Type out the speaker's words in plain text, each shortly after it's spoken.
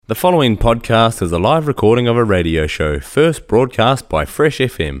The following podcast is a live recording of a radio show first broadcast by Fresh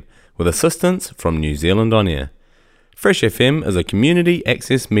FM with assistance from New Zealand On Air. Fresh FM is a community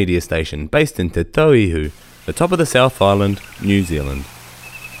access media station based in Te Tauihu, the top of the South Island, New Zealand.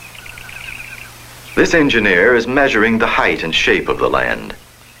 This engineer is measuring the height and shape of the land.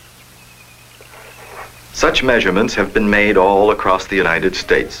 Such measurements have been made all across the United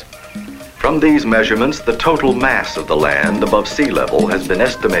States. From these measurements, the total mass of the land above sea level has been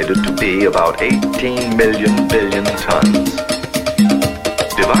estimated to be about 18 million billion tons.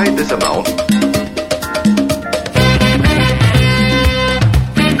 Divide this amount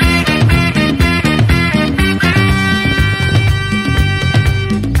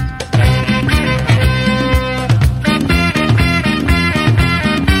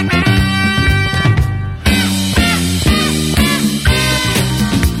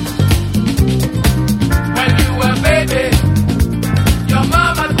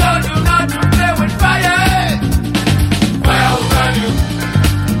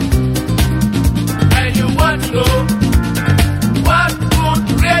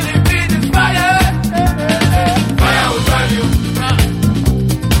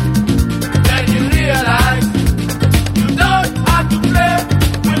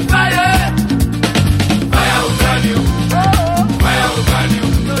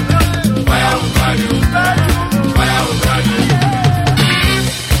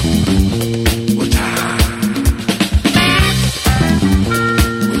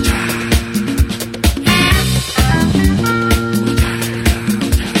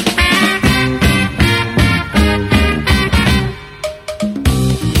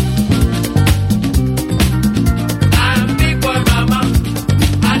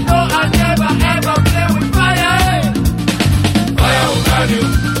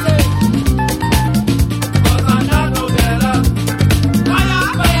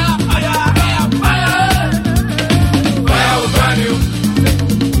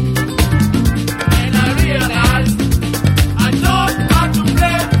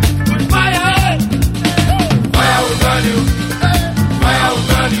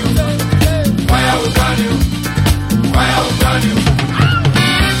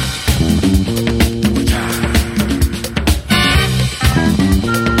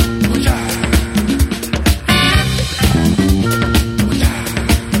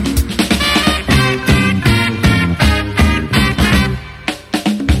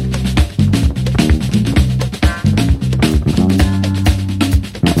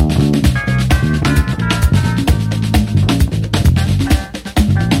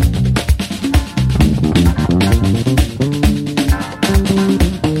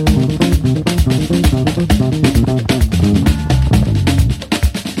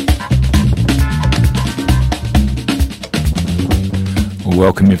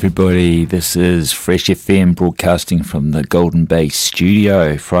Welcome everybody, this is Fresh FM broadcasting from the Golden Bay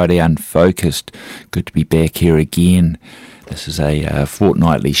studio, Friday Unfocused. Good to be back here again. This is a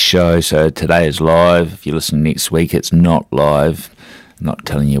fortnightly show, so today is live. If you're listening next week, it's not live. I'm not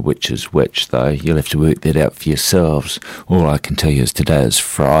telling you which is which though, you'll have to work that out for yourselves. All I can tell you is today is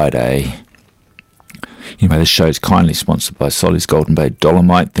Friday. Anyway, this show is kindly sponsored by Solly's Golden Bay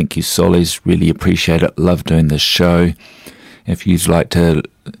Dolomite. Thank you Solly's, really appreciate it, love doing this show. If you'd like to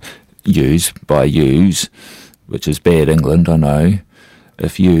use, which is bad England, I know.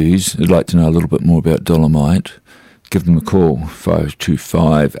 If you'd like to know a little bit more about Dolomite, give them a call,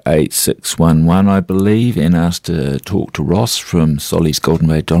 525-8611, I believe, and ask to talk to Ross from Solly's Golden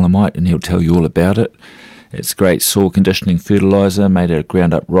Bay Dolomite, and he'll tell you all about it. It's great soil conditioning fertiliser made out of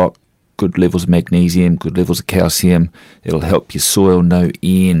ground up rock, good levels of magnesium, good levels of calcium. It'll help your soil no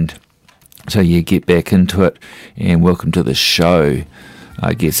end. So you get back into it, and welcome to the show.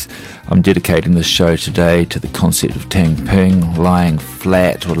 I guess I'm dedicating this show today to the concept of Tang Ping, lying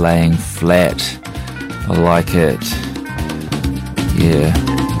flat or laying flat. I like it. Yeah.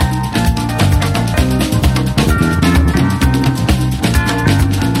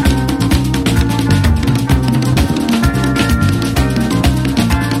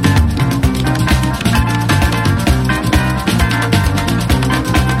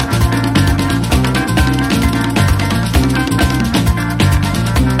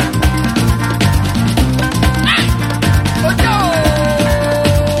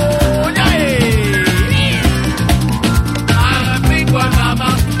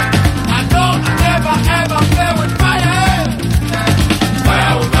 Mama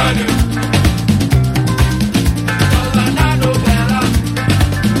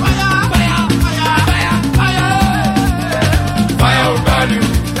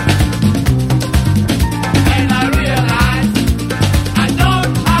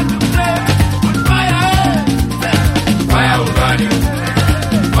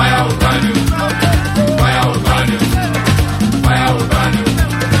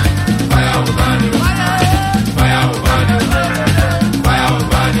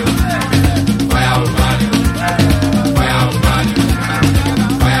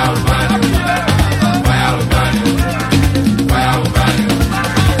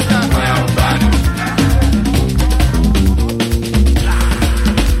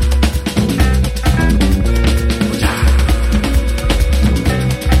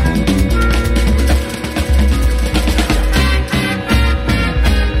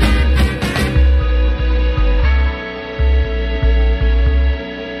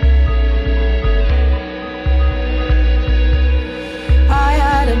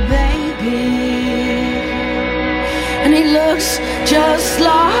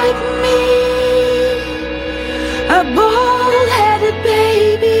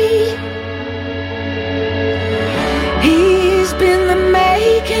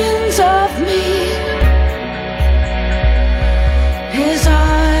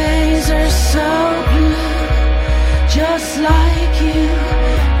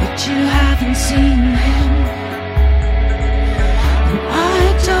haven't seen him. And I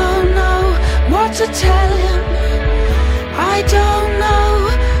don't know what to tell him. I don't know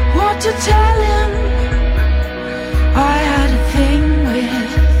what to tell him. I had a thing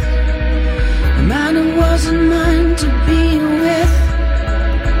with a man who wasn't mine to be with.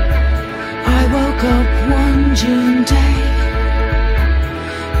 I woke up one June day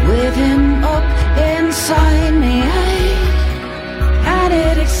with him up inside me, and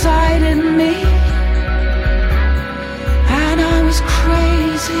it excited me, and I was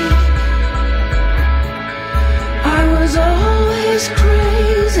crazy. I was always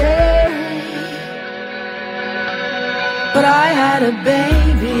crazy, but I had a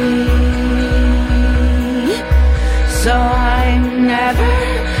baby, so I'm never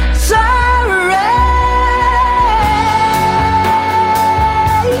sorry.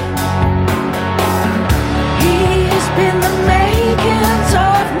 He's been the makings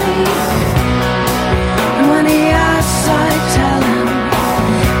of me, and when he asks I tell him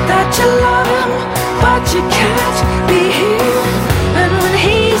that you love him but you can't be here. And when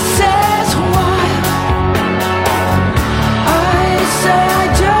he says why, I say I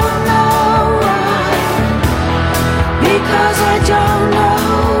don't know why, because I don't know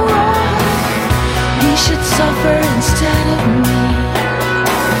why he should suffer instead of me,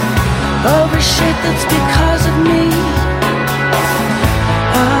 over shit that's because of me.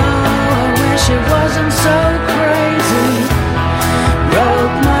 Oh, I wish it wasn't so crazy.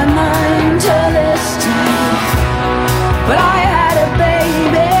 Broke my mind to this day, but I had a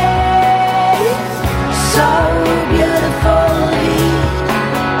baby so beautifully.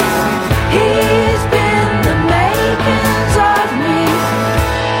 He's been the makings of me.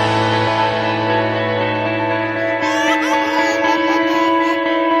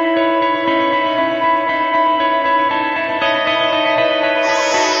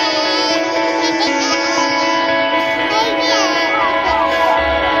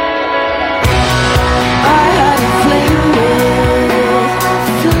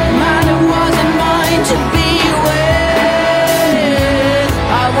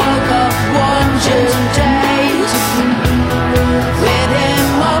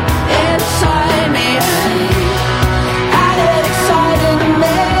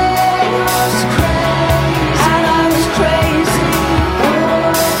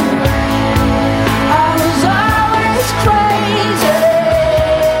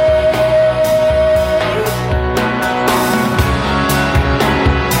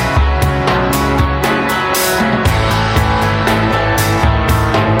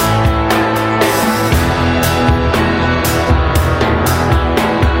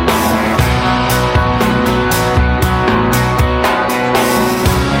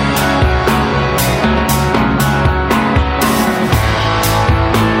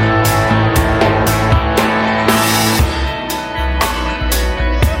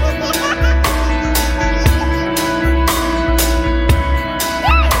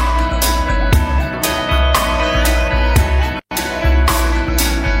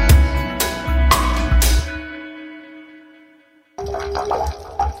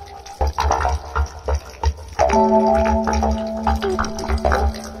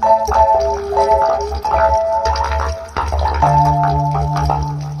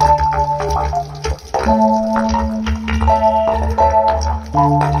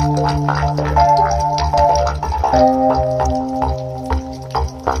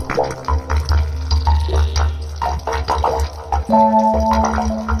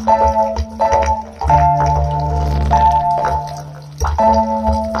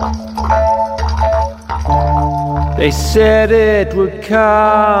 They said it would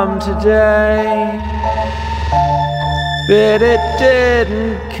come today, but it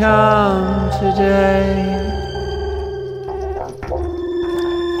didn't come today.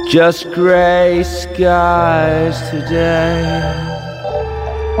 Just grey skies today.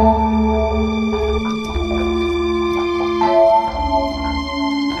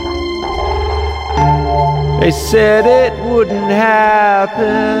 They said it wouldn't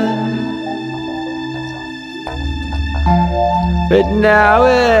happen, but now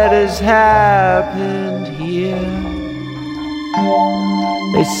it has happened here.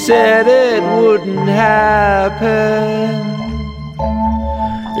 They said it wouldn't happen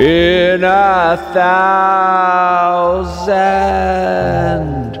in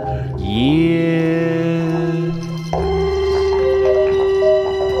 1,000 years.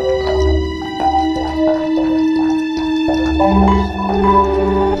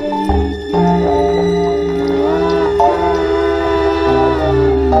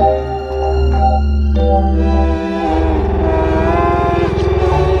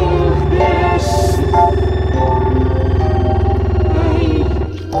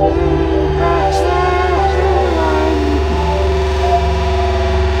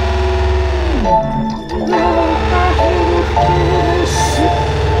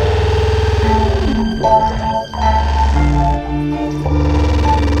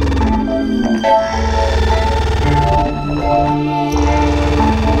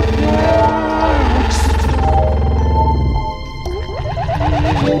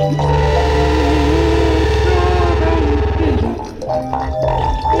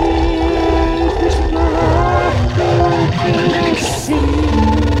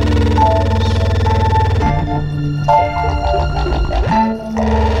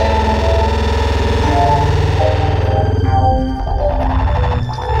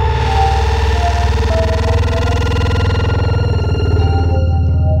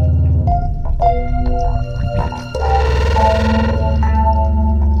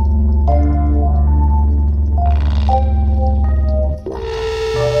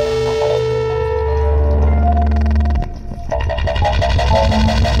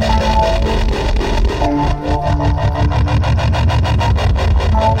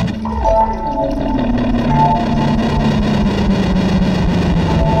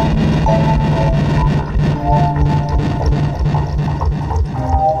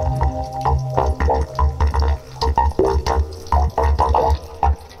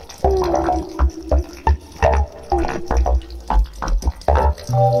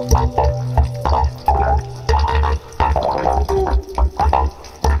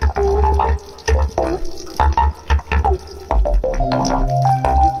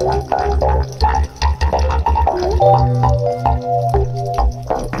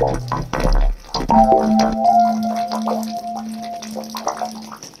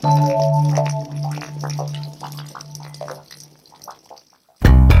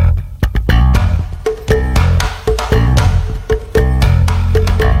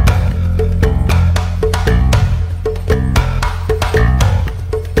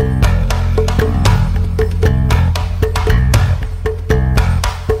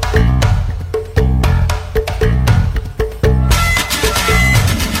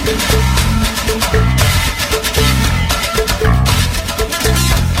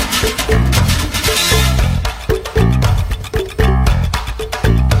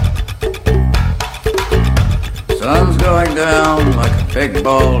 Sun's going down like a big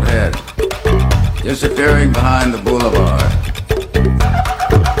bald head, disappearing behind the boulevard.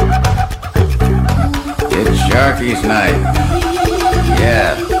 It's Sharky's night.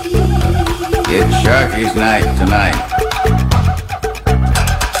 Yeah, it's Sharky's night tonight.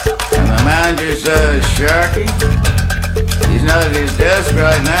 And the manager says, Sharky, he's not at his desk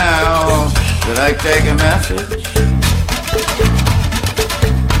right now. Should I take a message?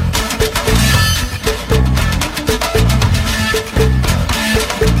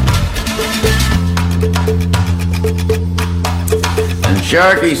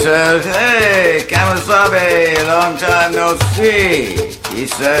 Sharky says, hey, Kamasabe, long time no see. He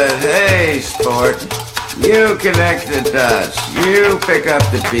says, hey, sport, you connect the dots, you pick up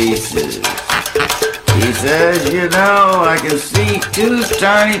the pieces. He says, you know, I can see two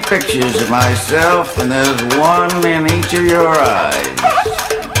tiny pictures of myself, and there's one in each of your eyes.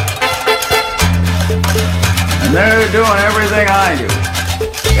 And they're doing everything I do.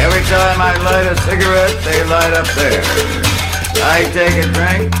 Every time I light a cigarette, they light up there. I take a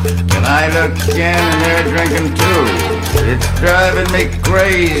drink, and I look again, and they're drinking too. It's driving me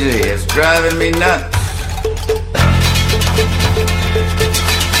crazy. It's driving me nuts.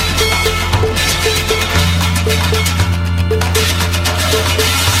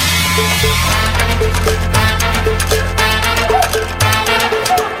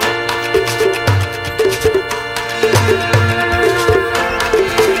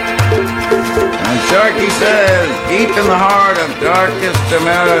 Sharky says, deep in the heart of darkest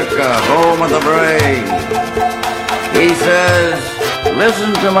America, home of the brave, he says,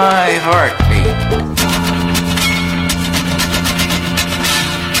 listen to my heartbeat.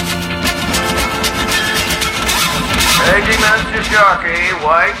 Paging Mr. Sharky,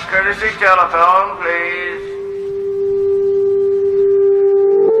 white courtesy telephone, please.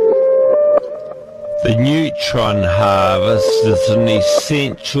 The neutron harvest is an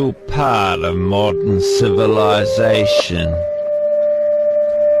essential part of modern civilization.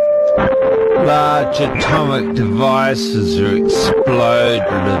 Large atomic devices are exploded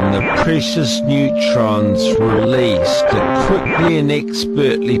and the precious neutrons released are quickly and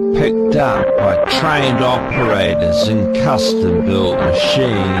expertly picked up by trained operators in custom-built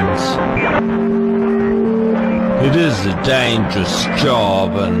machines. It is a dangerous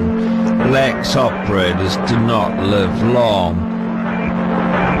job and lax operators do not live long.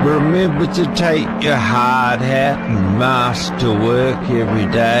 Remember to take your hard hat and mask to work every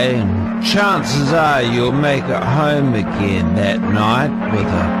day, and chances are you'll make it home again that night with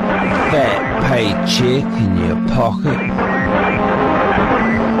a fat paycheck in your pocket.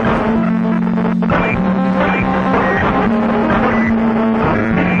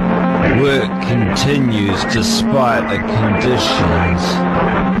 Work continues despite the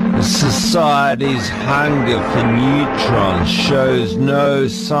conditions. society's hunger for neutrons shows no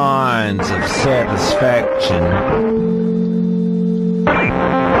signs of satisfaction.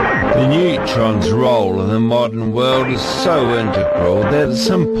 The neutron's role in the modern world is so integral that it's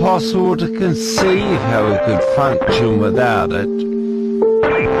impossible to conceive how we could function without it.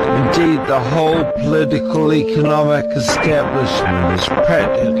 Indeed, the whole political economic establishment is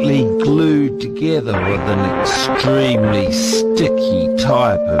practically glued together with an extremely sticky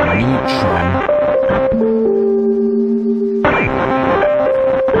type of neutron.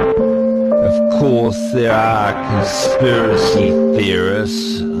 Of course, there are conspiracy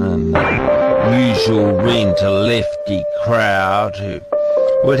theorists and the usual rent-a-lefty crowd who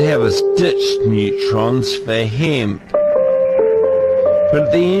would have us ditch neutrons for hemp. But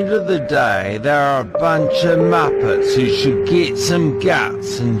at the end of the day, there are a bunch of muppets who should get some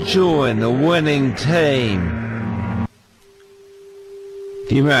guts and join the winning team.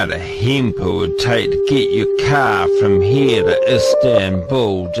 The amount of hemp it would take to get your car from here to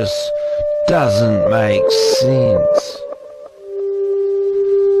Istanbul just doesn't make sense.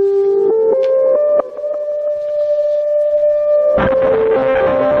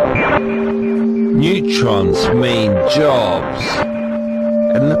 Neutrons mean jobs.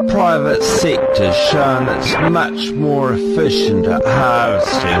 And the private sector's shown it's much more efficient at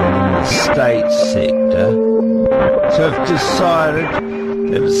harvesting than the state sector. So I've decided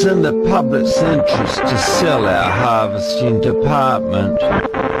that it's in the public's interest to sell our harvesting department.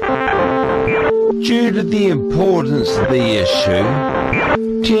 Due to the importance of the issue,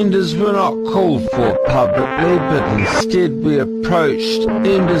 tenders were not called for publicly, but instead we approached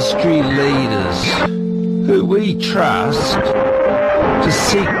industry leaders who we trust to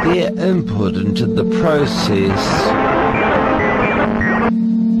seek their input into the process.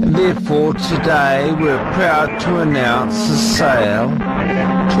 And therefore today we're proud to announce the sale to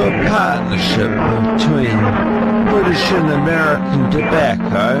a partnership between British and American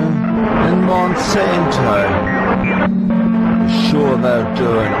Tobacco and Monsanto. I'm sure they'll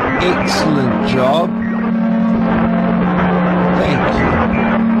do an excellent job. Thank you.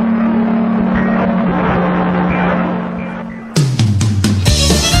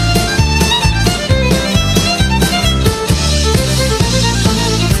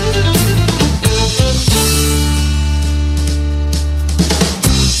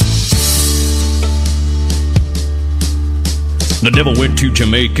 The devil went to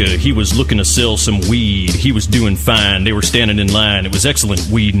Jamaica. He was looking to sell some weed. He was doing fine. They were standing in line. It was excellent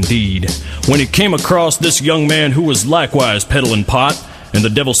weed indeed. When he came across this young man who was likewise peddling pot, and the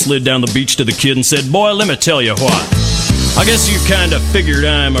devil slid down the beach to the kid and said, "Boy, let me tell you what. I guess you kind of figured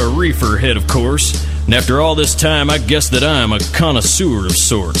I'm a reefer head, of course. And after all this time, I guess that I'm a connoisseur of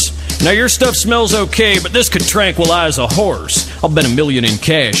sorts. Now, your stuff smells okay, but this could tranquilize a horse. I'll bet $1 million in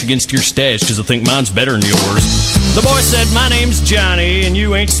cash against your stash, 'cause I think mine's better than yours." The boy said, "My name's Johnny, and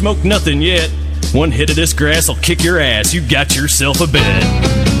you ain't smoked nothing yet. One hit of this grass will kick your ass. You got yourself a bet.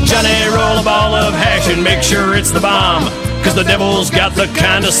 Johnny, roll a ball of hash and make sure it's the bomb, 'cause the devil's got the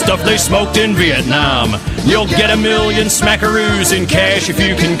kind of stuff they smoked in Vietnam. You'll get $1 million smackaroos in cash if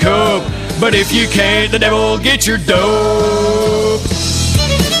you can cope, but if you can't, the devil will get your dope."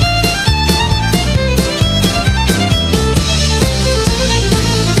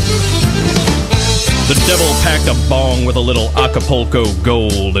 The devil packed a bong with a little Acapulco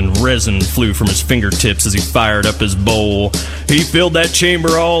gold, and resin flew from his fingertips as he fired up his bowl. He filled that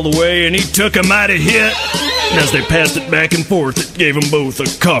chamber all the way, and he took a mighty hit. And as they passed it back and forth, it gave them both a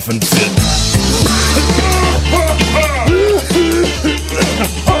coughing fit.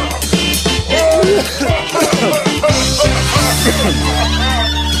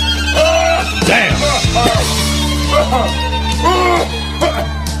 Damn!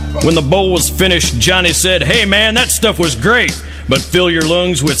 When the bowl was finished, Johnny said, "Hey man, that stuff was great, but fill your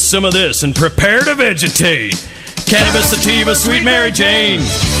lungs with some of this and prepare to vegetate. Cannabis sativa, sweet Mary Jane.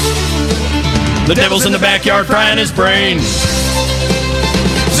 The devil's in the backyard frying his brain.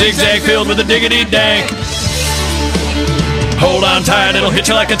 Zigzag filled with a diggity dank. Hold on tight, it'll hit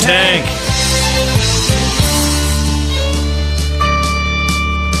you like a tank."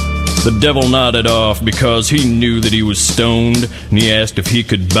 The devil nodded off because he knew that he was stoned, and he asked if he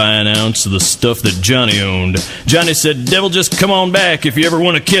could buy an ounce of the stuff that Johnny owned. Johnny said, "Devil, just come on back if you ever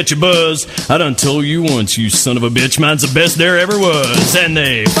want to catch a buzz. I done told you once, you son of a bitch, mine's the best there ever was." And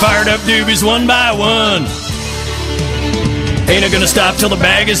they fired up doobies one by one. Ain't it gonna stop till the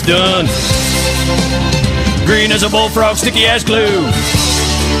bag is done. Green as a bullfrog, sticky as glue.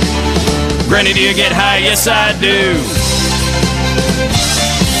 Granny, do you get high? Yes, I do.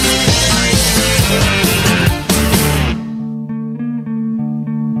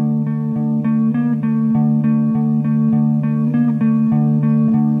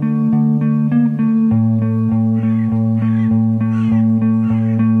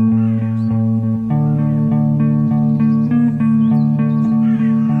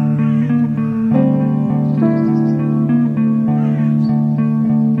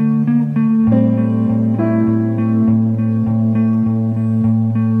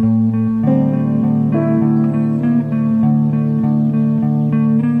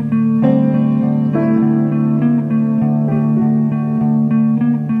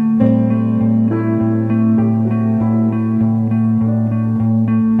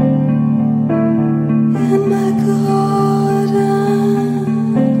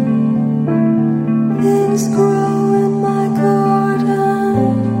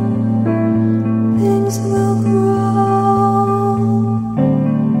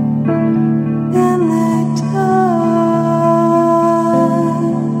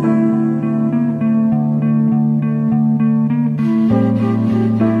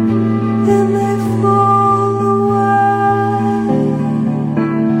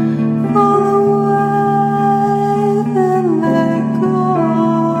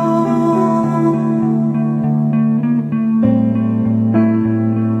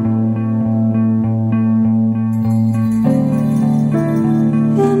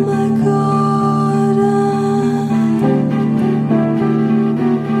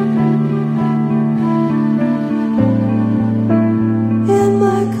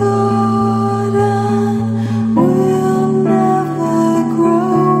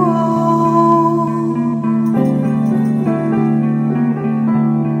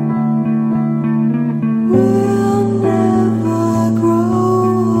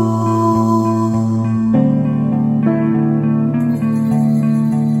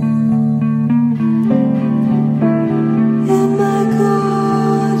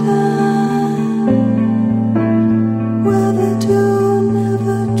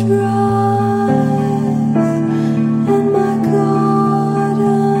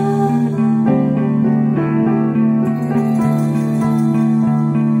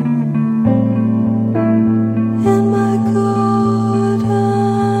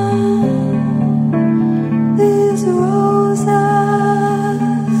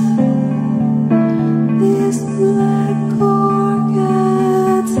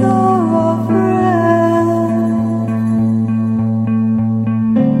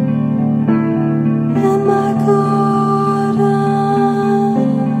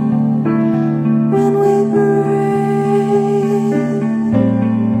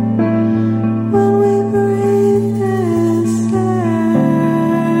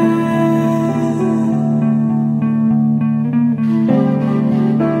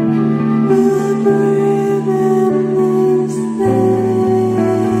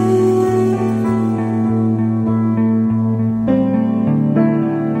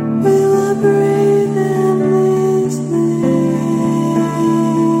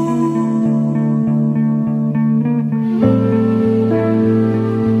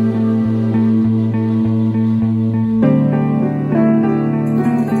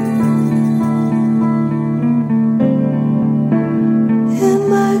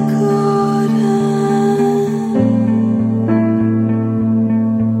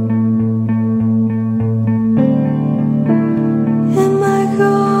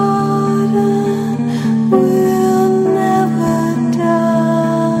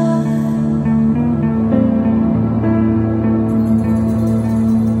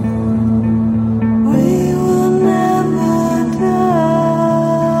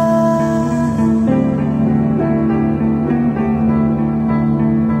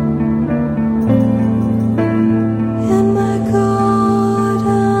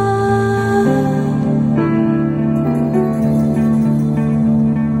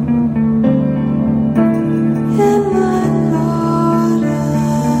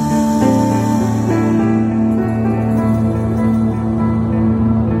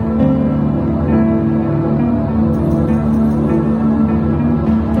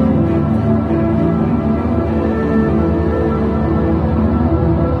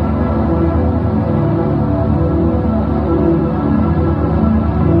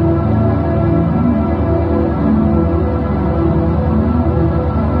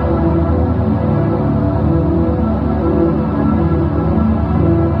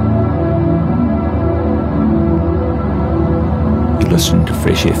 to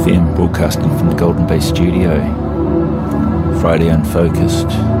Fresh FM, broadcasting from the Golden Bay studio. Friday Unfocused,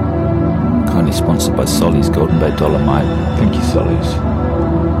 kindly sponsored by Solly's Golden Bay Dolomite. Thank you, Solly's.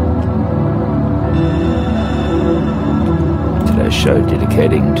 Today's show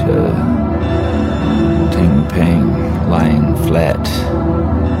dedicating to Ting Ping, laying flat,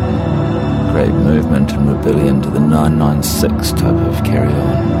 great movement and rebellion to the 996 type of carry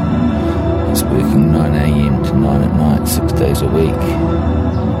on. It's working 9 a.m. to 9 at night, 6 days a week.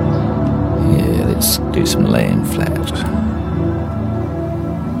 Yeah, let's do some laying flat.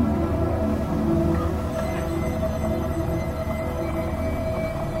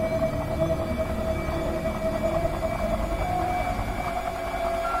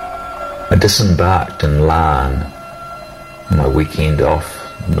 I disembarked in Larne on my weekend off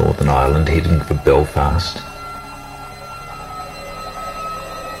Northern Ireland, heading for Belfast.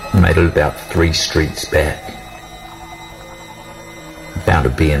 I made it about 3 streets back. I found a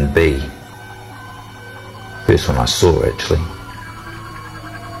B&B. First one I saw, actually.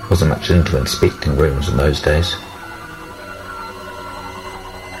 Wasn't much into inspecting rooms in those days.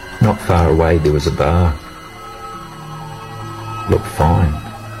 Not far away there was a bar. Looked fine.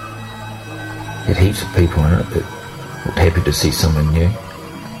 Had heaps of people in it that looked happy to see someone new.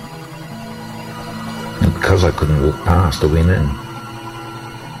 And because I couldn't walk past, I went in.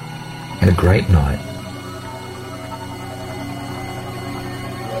 Had a great night.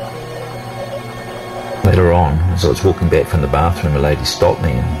 Later on, as I was walking back from the bathroom, a lady stopped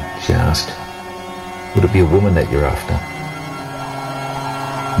me and she asked, "Would it be a woman that you're after?"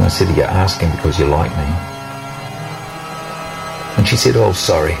 And I said, "You're asking because you like me." And she said, "Oh,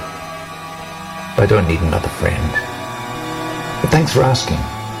 sorry. I don't need another friend. But thanks for asking."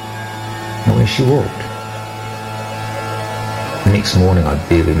 And away she walked. The next morning I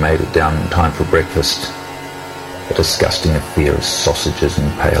barely made it down in time for breakfast. A disgusting affair of sausages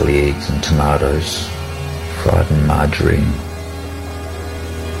and pale eggs and tomatoes, fried in margarine.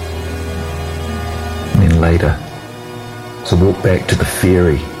 And then later, as I walked back to the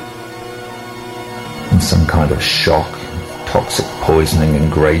ferry, in some kind of shock, toxic poisoning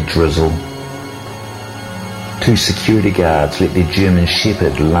and grey drizzle, 2 security guards let their German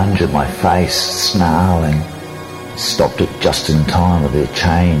shepherd lunge at my face, snarling. Stopped it just in time with their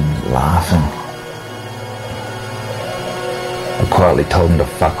chain, laughing. I quietly told them to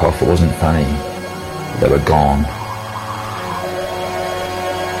fuck off, it wasn't funny. They were gone.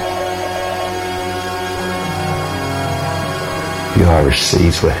 The Irish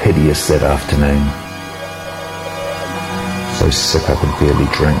seas were hideous that afternoon. So sick I could barely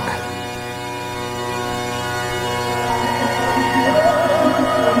drink.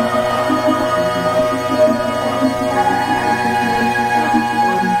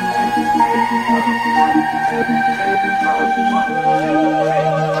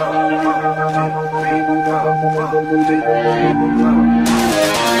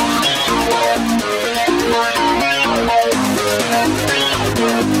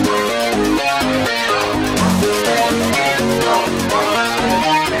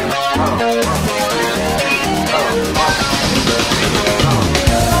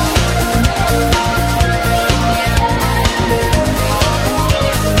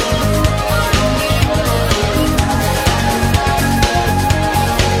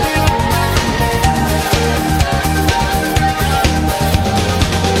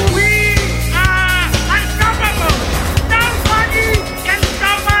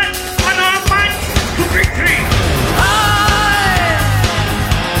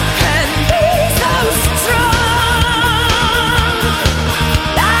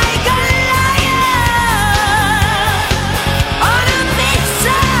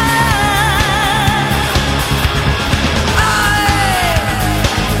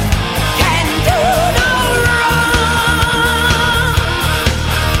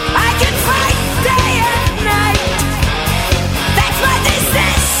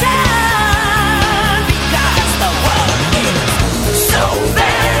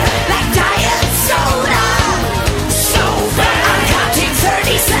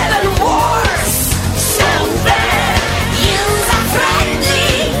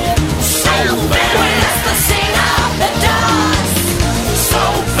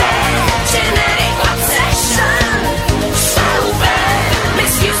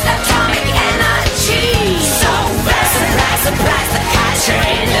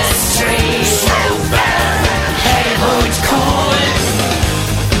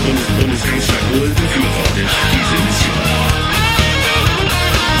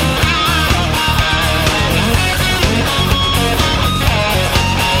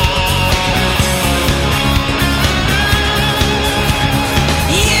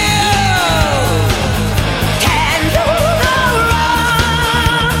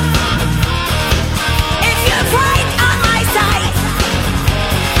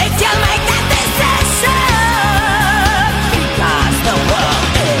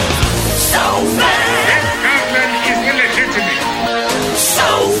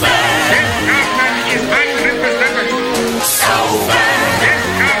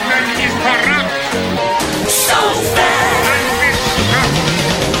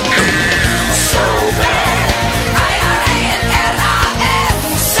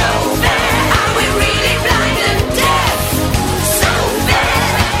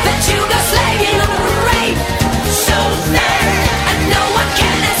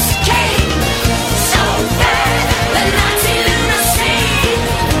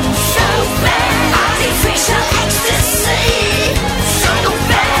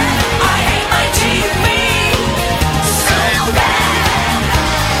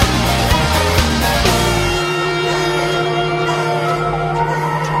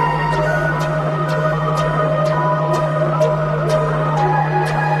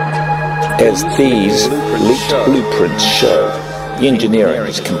 As these leaked blueprints show, the engineering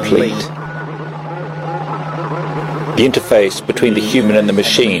is complete. The interface between the human and the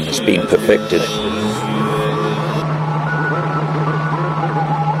machine has been perfected.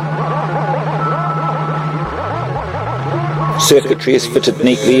 Circuitry is fitted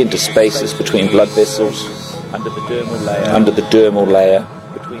neatly into spaces between blood vessels, under the dermal layer,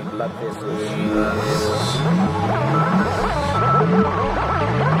 between blood vessels.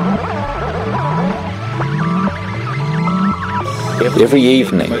 Every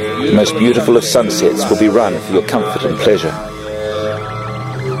evening, the most beautiful of sunsets will be run for your comfort and pleasure.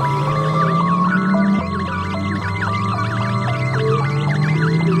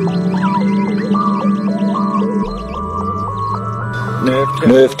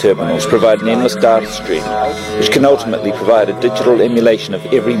 Nerve terminals provide an endless data stream, which can ultimately provide a digital emulation of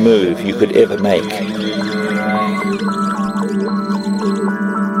every move you could ever make.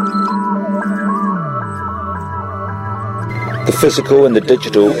 The physical and the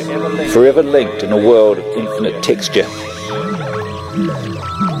digital, forever linked in a world of infinite texture.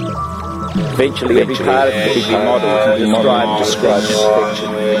 Eventually every part of the 3D model can be described in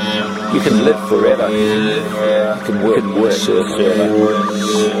perfection. You can live forever. You can work and serve forever.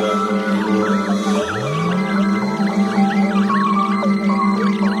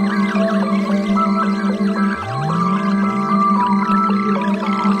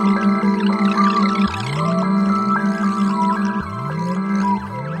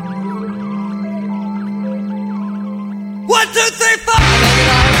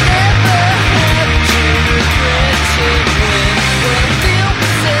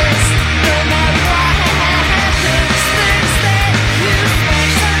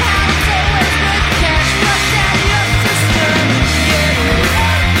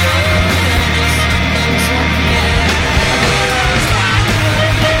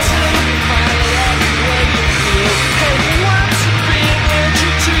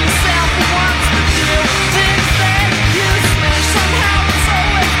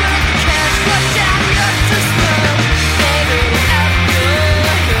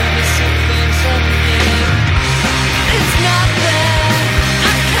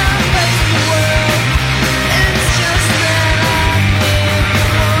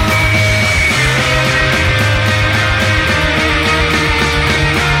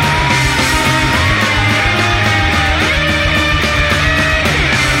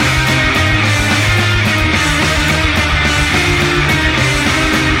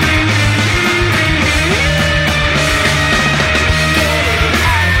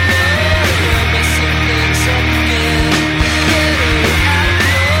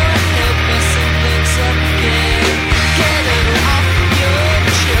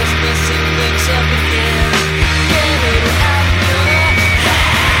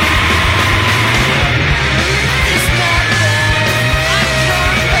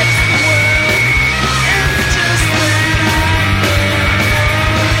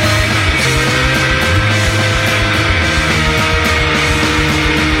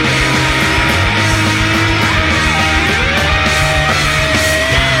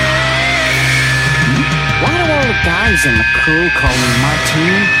 In the crew call me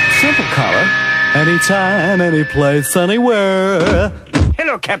Martini. Simple color. Anytime, any place, anywhere.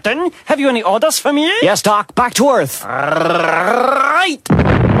 Hello, Captain. Have you any orders for me? Yes, Doc. Back to Earth. Right.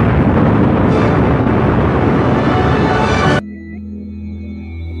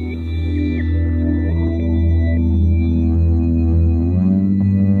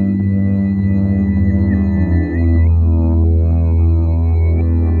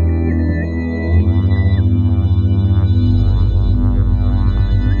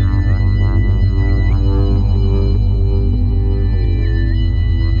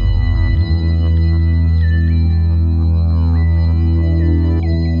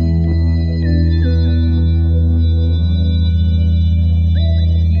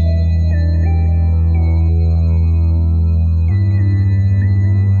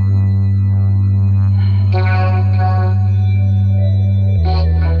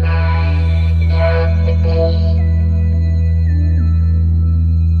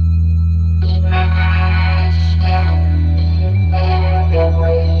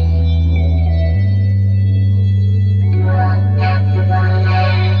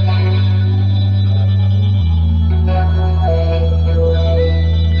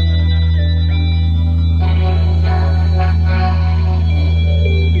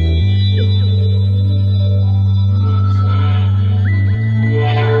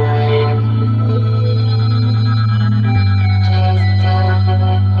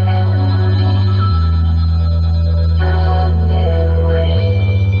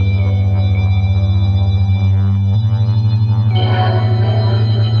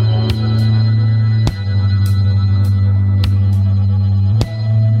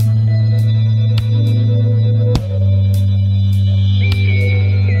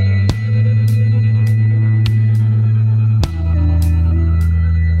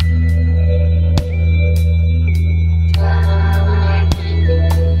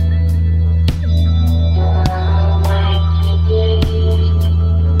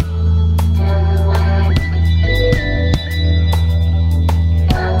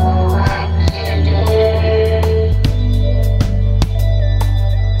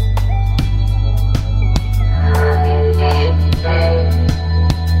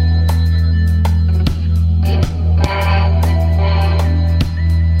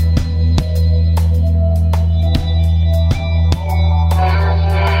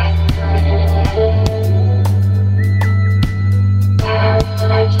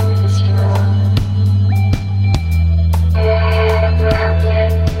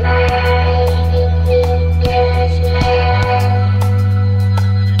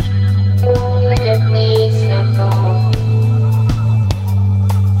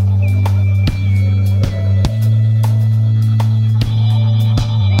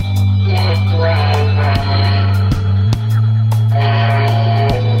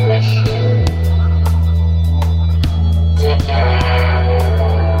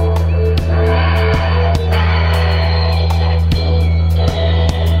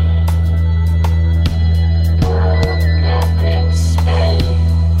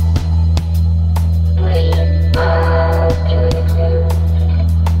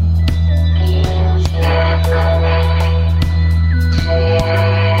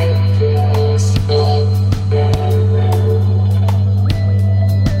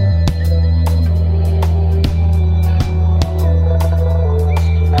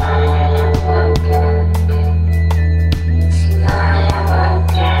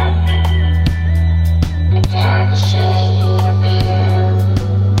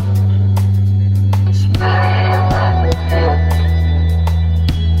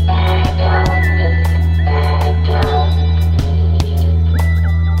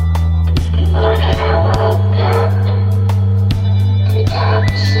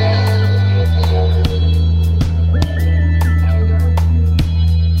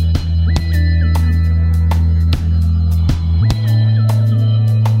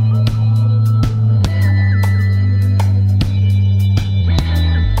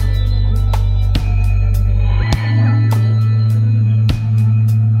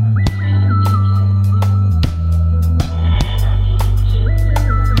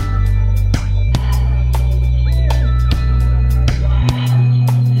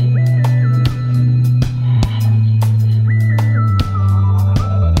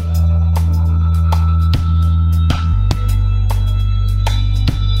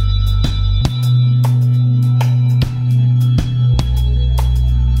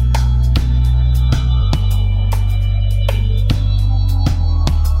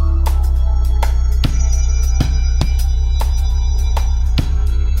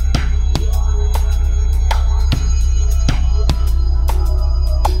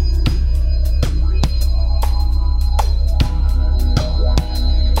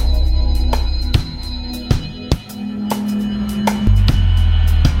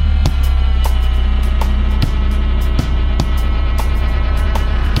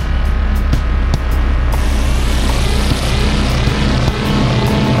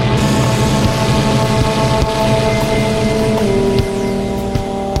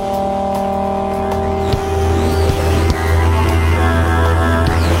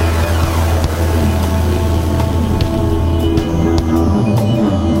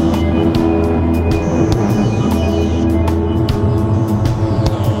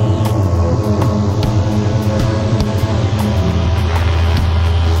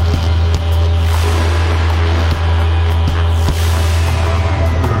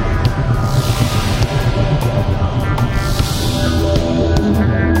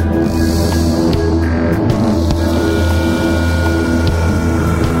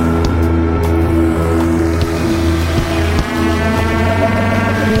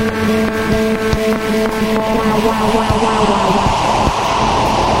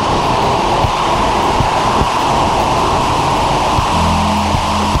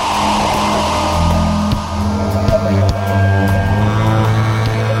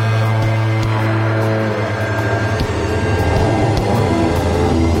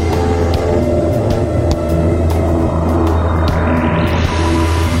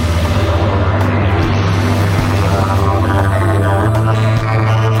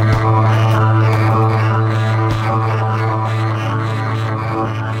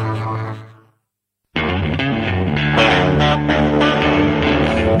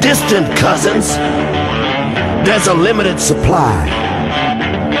 distant cousins. There's a limited supply,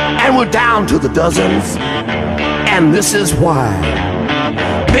 and we're down to the dozens, and this is why.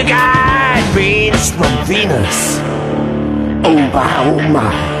 Big-eyed beans from Venus, oh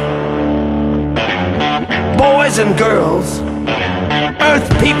my. Boys and girls, earth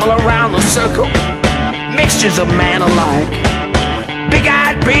people around the circle, mixtures of man alike.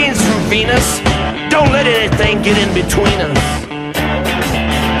 Big-eyed beans from Venus, don't let anything get in between us.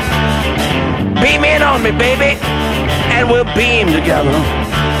 Beam in on me, baby, and we'll beam together.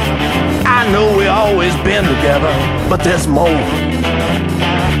 I know we've always been together, but there's more.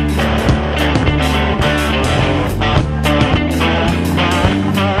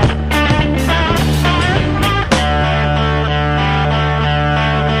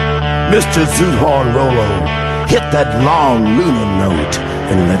 Mr. Zoothorn Rolo, hit that long lunar note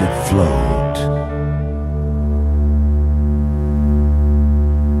and let it float.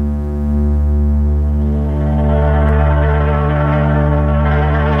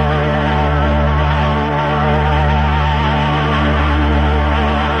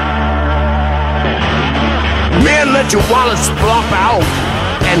 Let your wallets flop out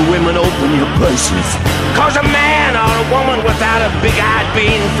and women open your purses. Cause a man or a woman without a big-eyed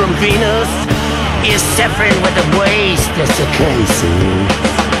bean from Venus is suffering with a waist desiccations.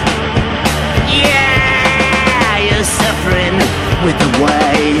 Yeah, you're suffering with the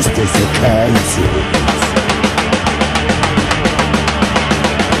waist desiccations.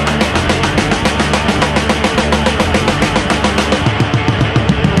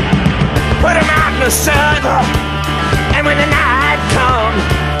 Put 'em out in the sun. And when the night comes,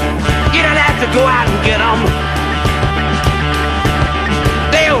 you don't have to go out and get them.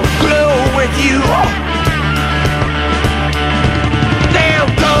 They'll glow with you.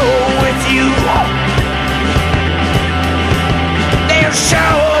 They'll go with you. They'll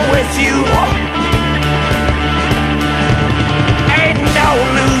show with you. Ain't no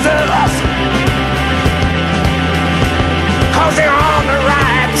losers, 'cause they're on the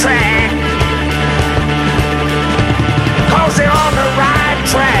right track. 'Cause they're on the right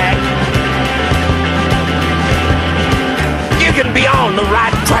track. You can be on the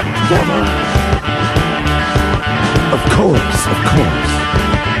right track together. Of course, of course.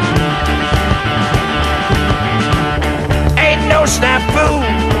 Ain't no snafu,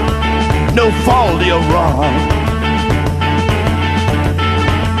 no fault you're wrong.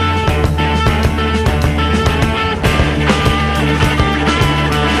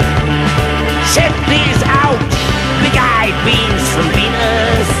 Check these out. Big-eyed beans from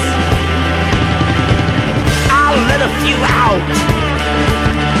Venus. I'll let a few out.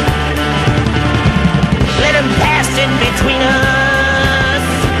 Let them pass in between us.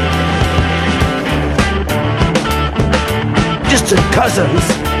 Distant cousins,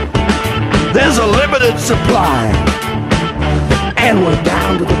 there's a limited supply, and we're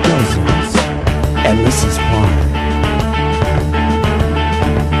down to the dozens, and this is why.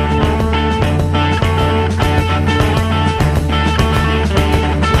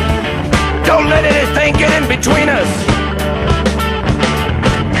 Don't let anything get in between us.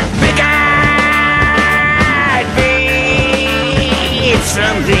 Big-eyed beans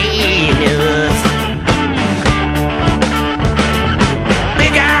from Venus.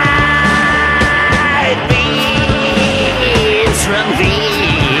 Big-eyed beans from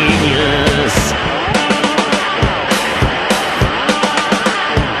Venus.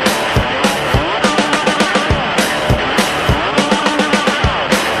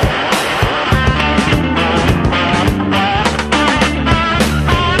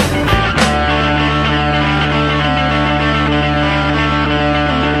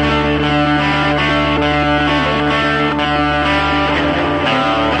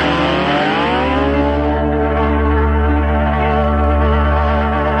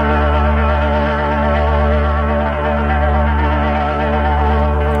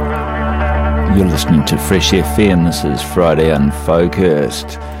 You're listening to Fresh FM. This is Friday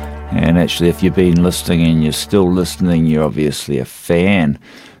Unfocused. And actually, if you've been listening and you're still listening, you're obviously a fan.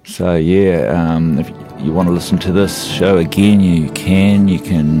 So yeah, if you want to listen to this show again, you can. You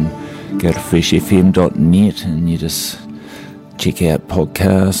can go to freshfm.net and you just check out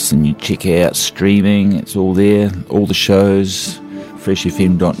podcasts and you check out streaming. It's all there, all the shows.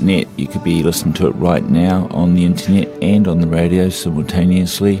 freshfm.net. You could be listening to it right now on the internet and on the radio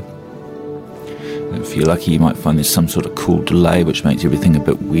simultaneously. If you're lucky, you might find there's some sort of cool delay which makes everything a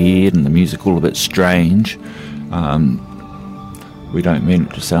bit weird and the music all a bit strange. We don't mean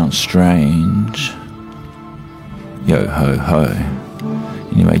it to sound strange. Yo ho ho.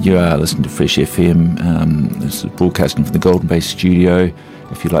 Anyway, you are listening to Fresh FM. This is broadcasting from the Golden Bay studio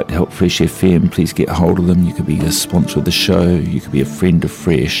If you'd like to help Fresh FM, please get hold of them. You could be a sponsor of the show, you could be a friend of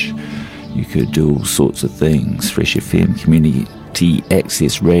Fresh, you could do all sorts of things. Fresh FM Community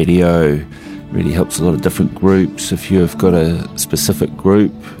Access Radio really helps a lot of different groups. If you've got a specific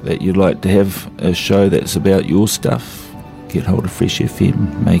group that you'd like to have a show that's about your stuff, get hold of Fresh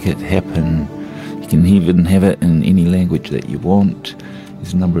FM, make it happen. You can even have it in any language that you want.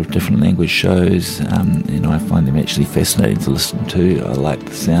 There's a number of different language shows, and I find them actually fascinating to listen to. I like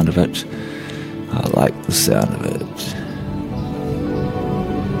the sound of it.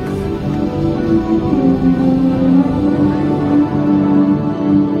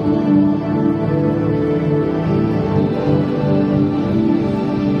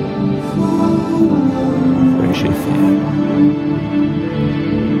 Fresh FM.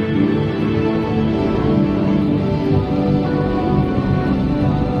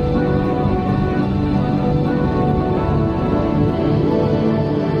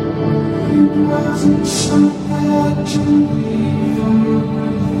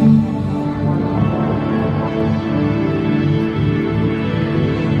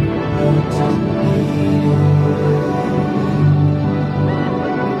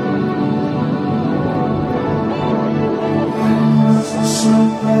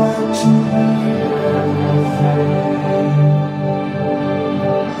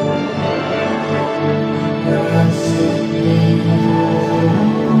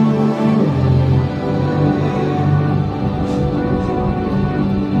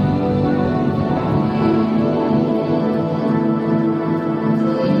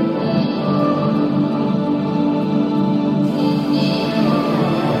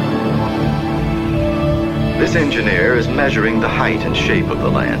 This engineer is measuring the height and shape of the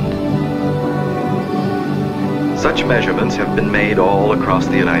land. Such measurements have been made all across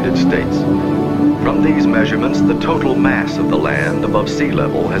the United States. From these measurements, the total mass of the land above sea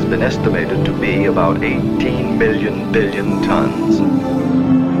level has been estimated to be about 18 billion tons.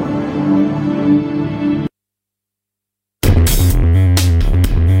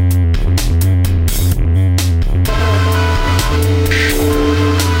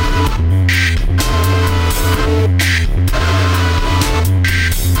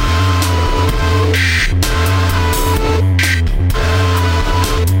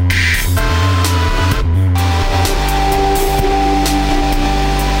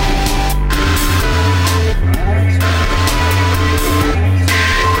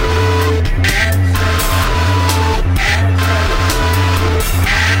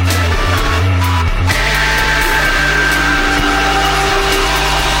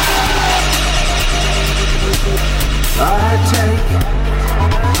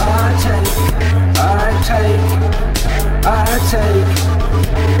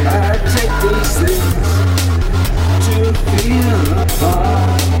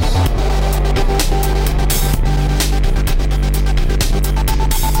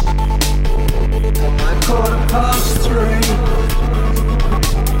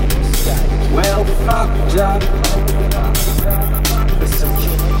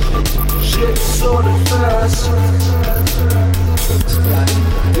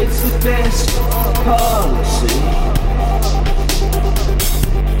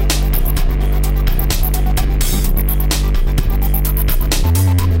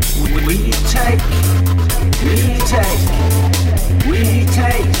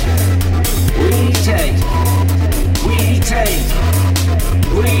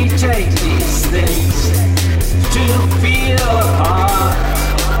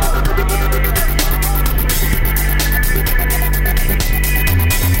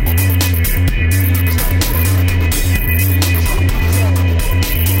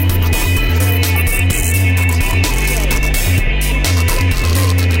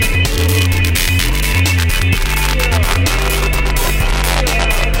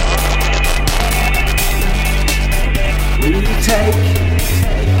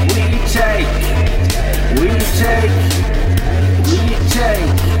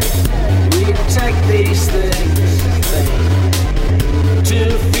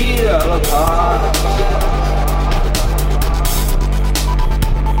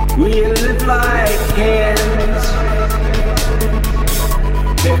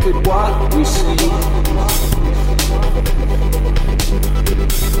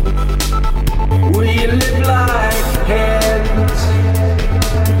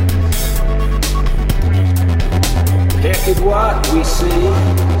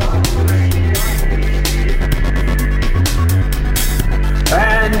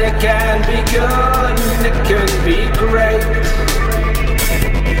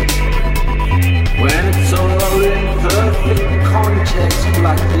 When it's all in perfect context,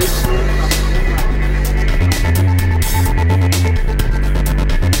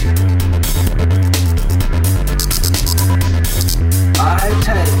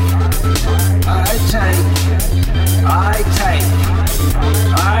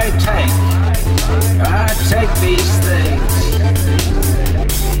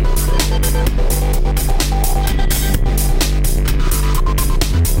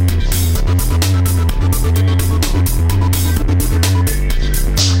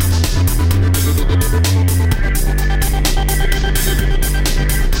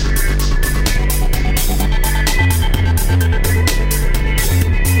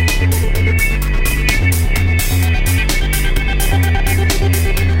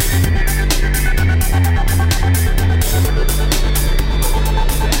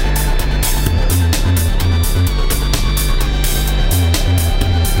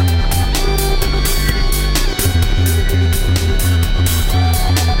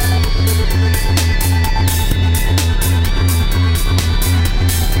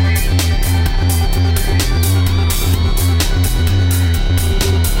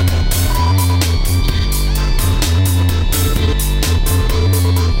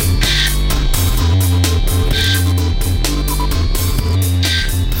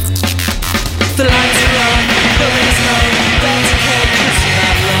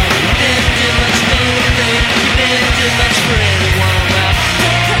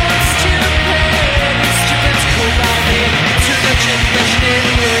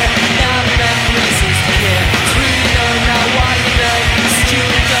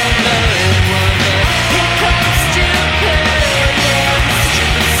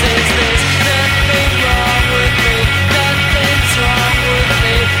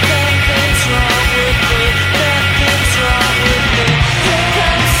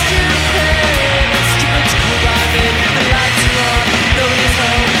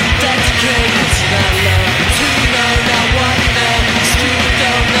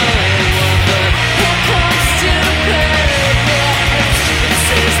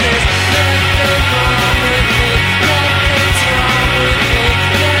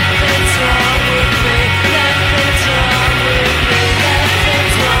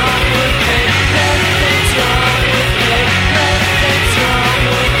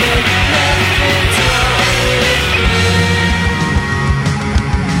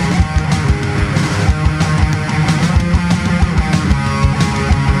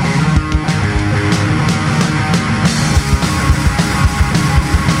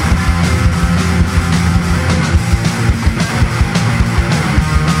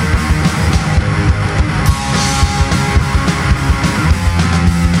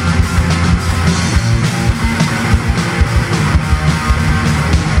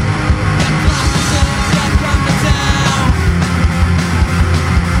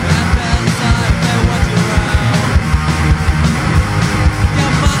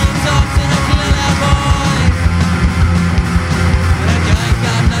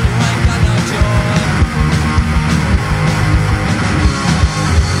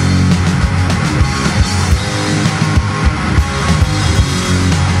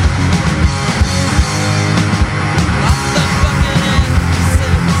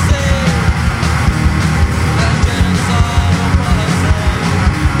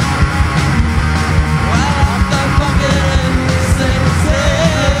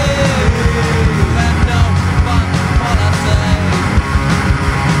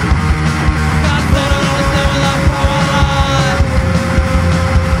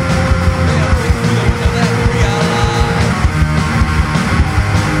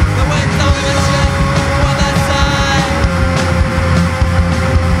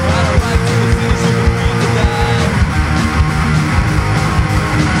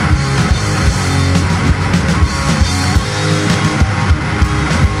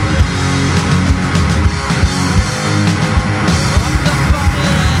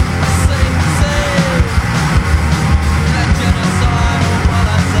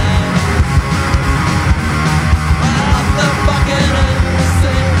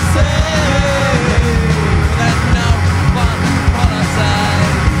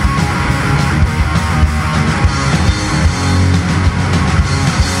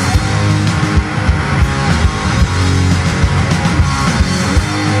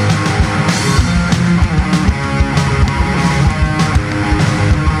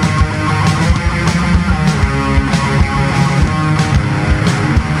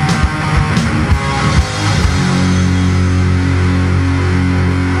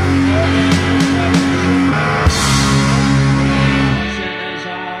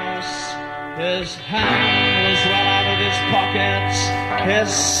 His hand was well out of his pockets. His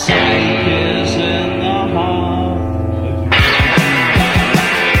sight is in the heart.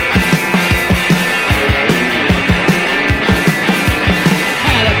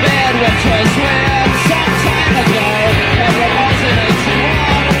 Had a bed which was weird some time ago. Every was in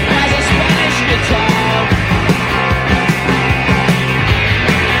 81 has a Spanish guitar.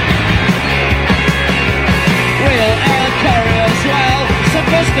 Real air carrier as well,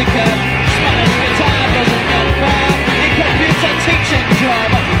 sophisticated. Spanish guitar doesn't get far. In computer teaching job,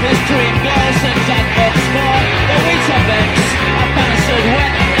 his dream girl sings adverts for the Weetabix. A bastard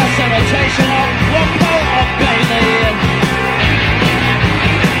wet, that's imitation of Wampo or Bailey.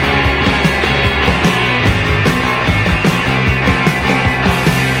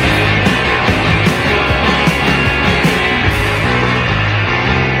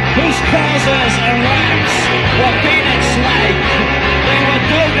 Whose causes and ranks were Phoenix-like. They were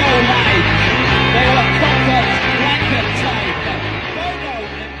Dogo-like. They were comfort blanket-type. Bono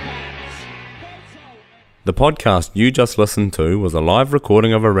in pants. The podcast you just listened to was a live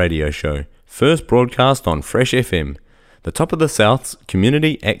recording of a radio show, first broadcast on Fresh FM, the top of the South's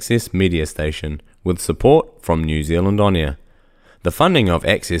community access media station, with support from New Zealand On Air. The funding of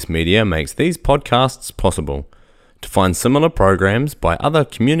Access Media makes these podcasts possible. To find similar programs by other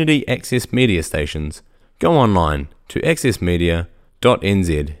community access media stations, go online to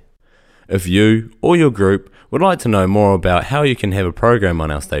accessmedia.nz. If you or your group would like to know more about how you can have a program on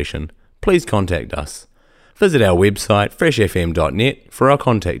our station, please contact us. Visit our website freshfm.net for our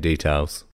contact details.